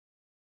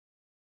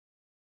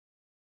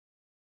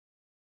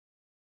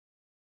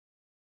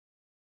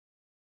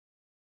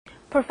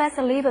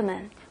Professor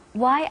Lieberman,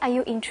 why are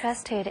you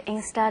interested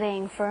in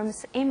studying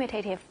firms'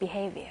 imitative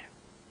behavior?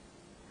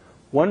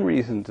 One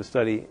reason to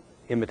study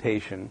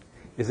imitation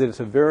is that it's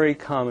a very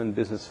common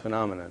business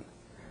phenomenon.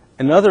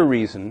 Another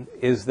reason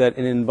is that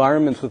in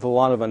environments with a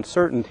lot of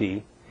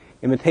uncertainty,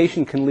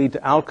 imitation can lead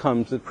to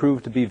outcomes that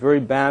prove to be very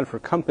bad for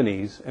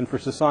companies and for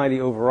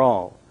society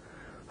overall.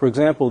 For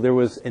example, there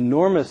was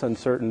enormous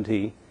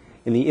uncertainty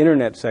in the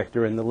internet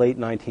sector in the late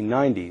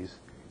 1990s,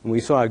 and we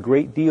saw a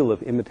great deal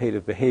of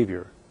imitative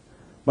behavior.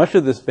 Much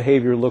of this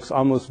behavior looks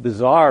almost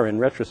bizarre in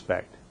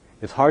retrospect.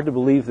 It's hard to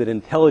believe that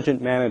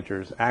intelligent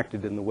managers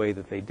acted in the way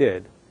that they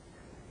did.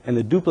 And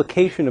the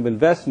duplication of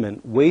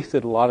investment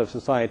wasted a lot of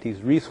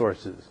society's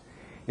resources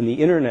in the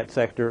internet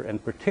sector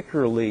and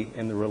particularly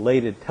in the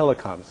related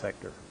telecom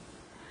sector.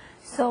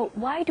 So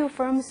why do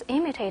firms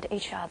imitate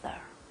each other?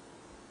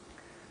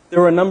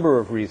 There are a number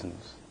of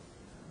reasons.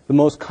 The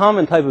most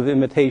common type of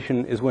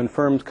imitation is when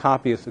firms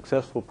copy a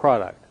successful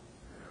product.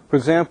 For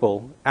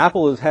example,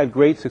 Apple has had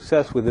great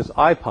success with its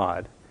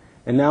iPod,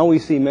 and now we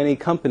see many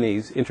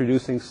companies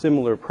introducing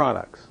similar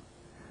products.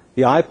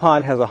 The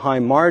iPod has a high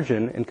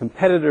margin, and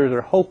competitors are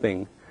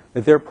hoping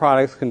that their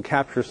products can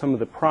capture some of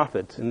the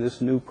profits in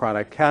this new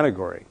product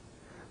category.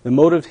 The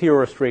motives here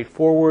are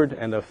straightforward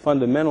and a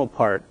fundamental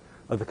part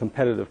of the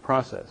competitive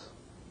process.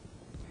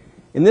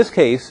 In this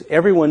case,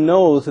 everyone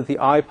knows that the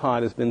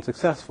iPod has been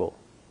successful.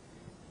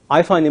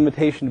 I find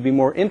imitation to be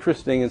more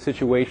interesting in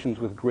situations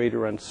with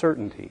greater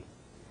uncertainty.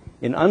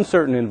 In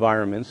uncertain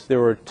environments,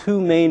 there are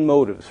two main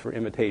motives for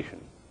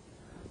imitation.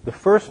 The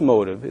first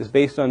motive is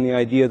based on the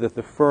idea that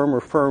the firm or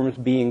firms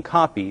being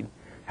copied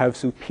have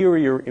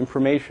superior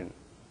information.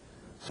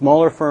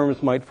 Smaller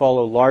firms might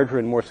follow larger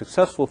and more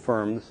successful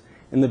firms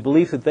in the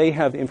belief that they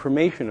have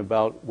information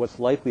about what's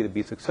likely to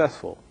be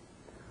successful.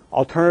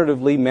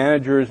 Alternatively,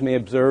 managers may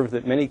observe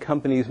that many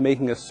companies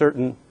making a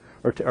certain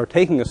or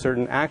taking a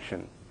certain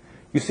action.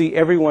 You see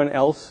everyone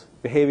else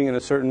behaving in a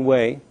certain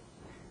way,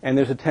 and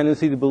there's a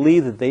tendency to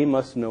believe that they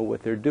must know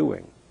what they're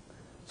doing.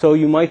 So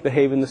you might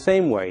behave in the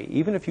same way,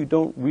 even if you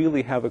don't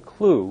really have a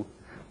clue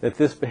that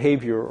this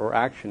behavior or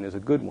action is a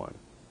good one.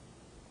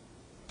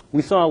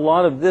 We saw a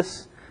lot of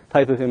this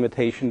type of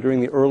imitation during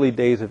the early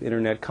days of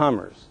internet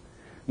commerce.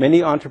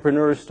 Many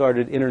entrepreneurs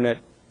started internet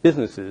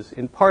businesses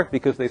in part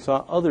because they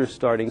saw others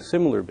starting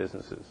similar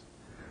businesses.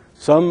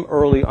 Some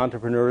early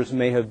entrepreneurs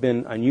may have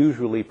been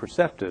unusually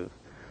perceptive,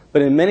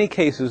 but in many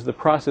cases the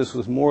process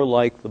was more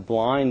like the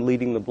blind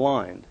leading the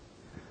blind.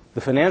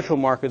 The financial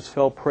markets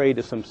fell prey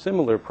to some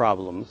similar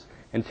problems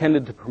and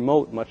tended to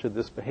promote much of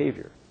this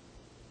behavior.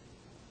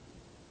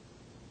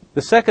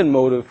 The second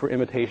motive for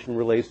imitation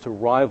relates to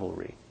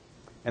rivalry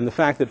and the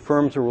fact that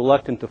firms are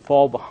reluctant to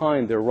fall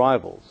behind their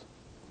rivals.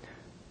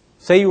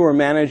 Say you are a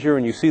manager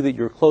and you see that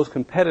your close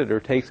competitor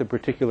takes a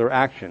particular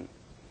action.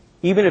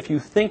 Even if you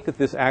think that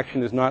this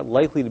action is not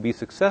likely to be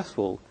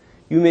successful,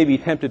 you may be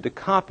tempted to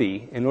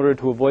copy in order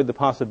to avoid the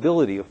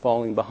possibility of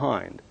falling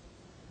behind.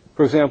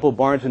 For example,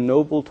 Barnes &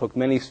 Noble took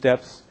many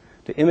steps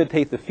to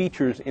imitate the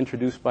features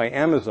introduced by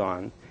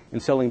Amazon in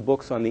selling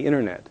books on the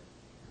internet.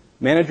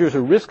 Managers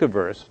are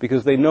risk-averse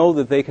because they know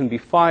that they can be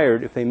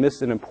fired if they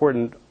miss an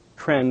important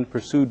trend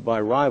pursued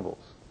by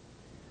rivals.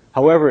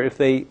 However, if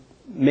they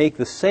make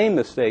the same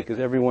mistake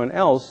as everyone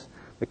else,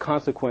 the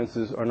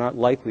consequences are not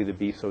likely to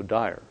be so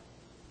dire.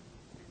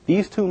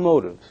 These two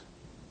motives,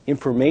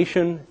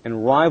 information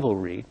and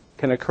rivalry,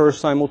 can occur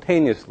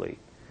simultaneously.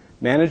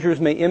 Managers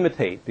may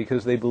imitate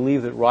because they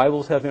believe that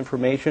rivals have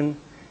information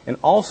and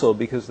also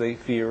because they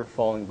fear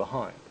falling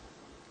behind.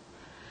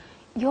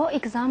 Your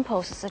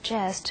examples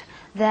suggest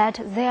that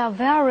there are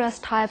various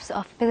types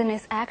of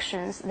business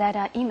actions that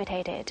are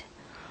imitated.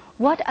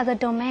 What are the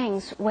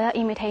domains where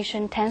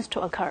imitation tends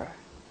to occur?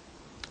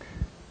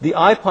 The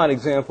iPod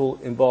example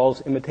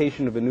involves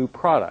imitation of a new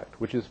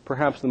product, which is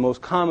perhaps the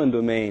most common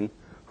domain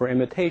for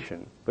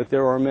imitation, but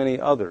there are many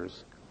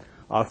others.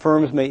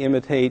 Firms may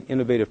imitate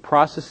innovative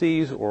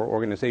processes or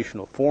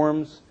organizational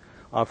forms.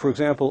 For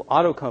example,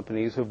 auto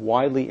companies have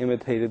widely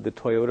imitated the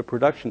Toyota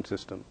production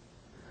system.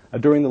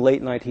 During the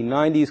late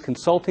 1990s,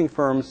 consulting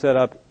firms set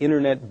up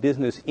internet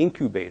business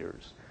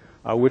incubators,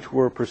 which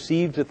were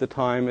perceived at the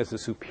time as a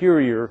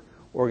superior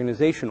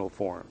organizational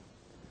form.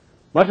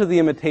 Much of the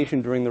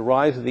imitation during the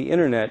rise of the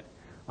internet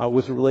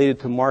was related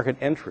to market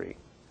entry.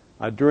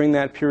 During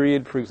that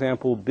period, for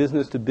example,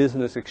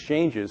 business-to-business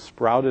exchanges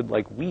sprouted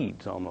like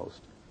weeds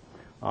almost.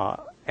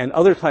 And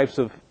other types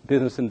of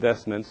business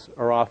investments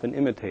are often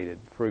imitated.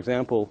 For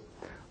example,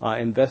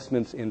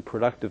 investments in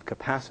productive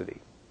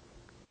capacity.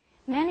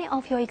 Many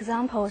of your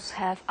examples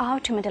have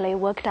ultimately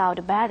worked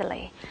out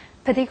badly,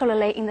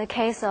 particularly in the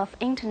case of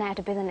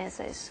internet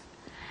businesses.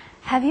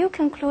 Have you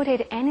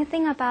concluded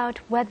anything about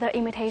whether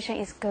imitation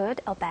is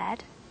good or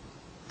bad?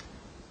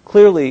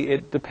 Clearly,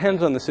 it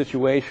depends on the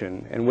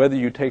situation and whether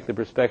you take the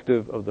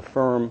perspective of the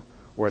firm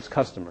or its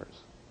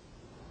customers.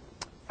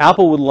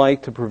 Apple would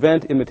like to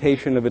prevent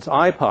imitation of its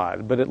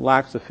iPod, but it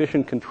lacks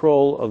sufficient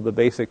control of the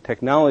basic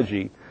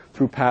technology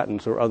through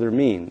patents or other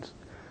means.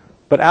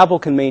 But Apple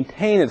can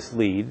maintain its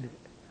lead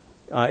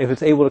if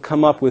it's able to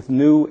come up with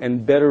new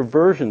and better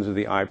versions of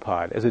the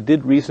iPod, as it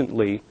did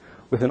recently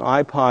with an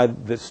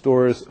iPod that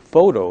stores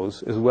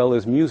photos as well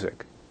as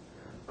music.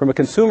 From a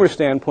consumer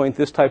standpoint,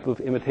 this type of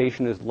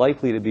imitation is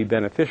likely to be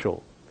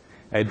beneficial.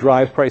 It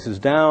drives prices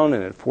down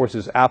and it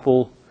forces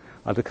Apple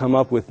to come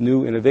up with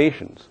new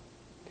innovations.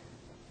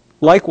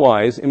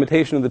 Likewise,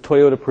 imitation of the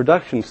Toyota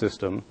production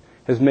system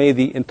has made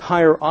the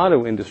entire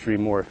auto industry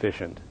more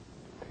efficient.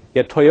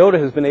 Yet Toyota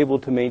has been able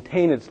to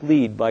maintain its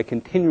lead by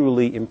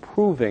continually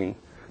improving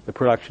the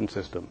production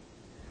system.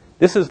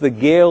 This is the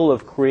gale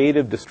of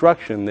creative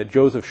destruction that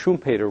Joseph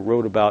Schumpeter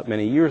wrote about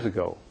many years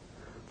ago.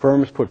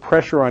 Firms put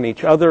pressure on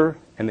each other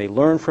and they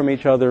learn from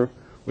each other,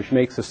 which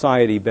makes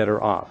society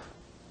better off.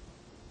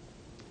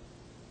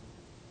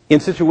 In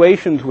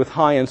situations with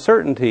high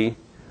uncertainty,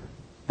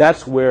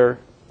 that's where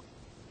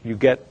you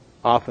get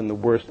often the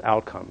worst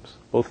outcomes,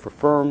 both for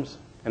firms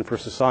and for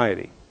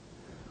society.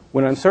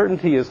 When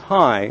uncertainty is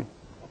high,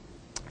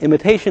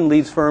 imitation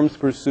leads firms to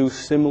pursue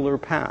similar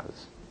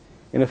paths.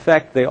 In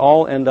effect, they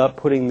all end up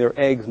putting their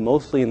eggs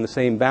mostly in the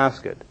same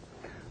basket.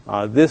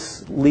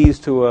 This leads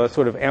to a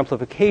sort of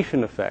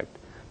amplification effect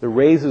that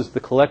raises the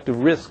collective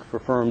risk for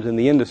firms in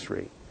the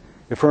industry.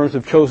 If firms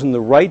have chosen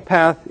the right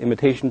path,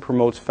 imitation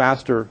promotes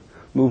faster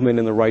movement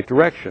in the right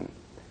direction.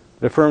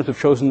 But if firms have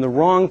chosen the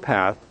wrong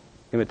path,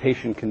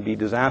 imitation can be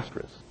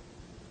disastrous.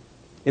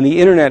 In the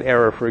internet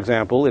era, for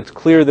example, it's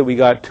clear that we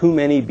got too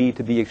many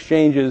B2B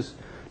exchanges,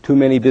 too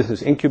many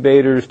business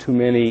incubators, too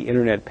many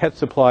internet pet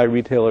supply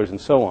retailers, and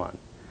so on.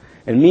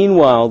 And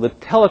meanwhile, the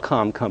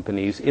telecom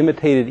companies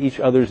imitated each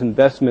other's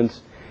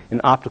investments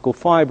in optical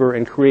fiber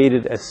and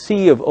created a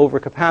sea of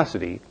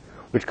overcapacity,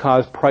 which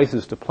caused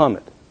prices to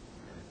plummet.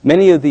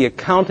 Many of the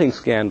accounting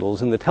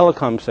scandals in the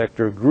telecom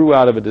sector grew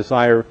out of a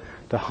desire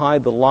to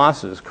hide the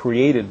losses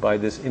created by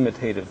this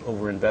imitative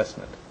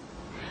overinvestment.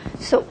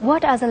 So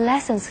what are the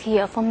lessons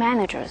here for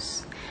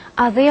managers?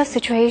 Are there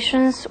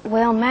situations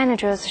where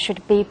managers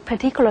should be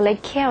particularly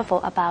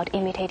careful about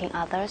imitating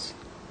others?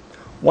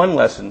 One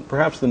lesson,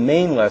 perhaps the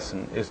main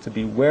lesson, is to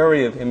be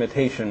wary of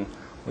imitation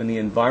when the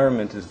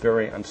environment is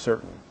very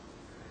uncertain.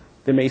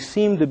 There may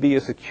seem to be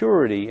a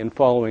security in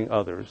following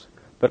others,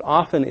 but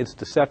often it's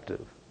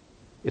deceptive.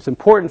 It's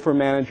important for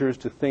managers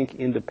to think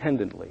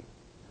independently.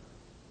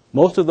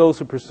 Most of those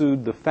who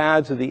pursued the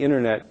fads of the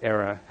internet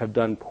era have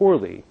done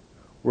poorly,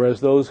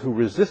 whereas those who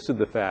resisted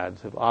the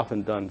fads have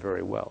often done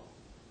very well.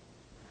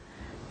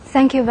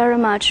 Thank you very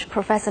much,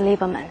 Professor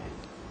Lieberman.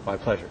 My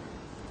pleasure.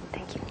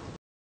 Thank you.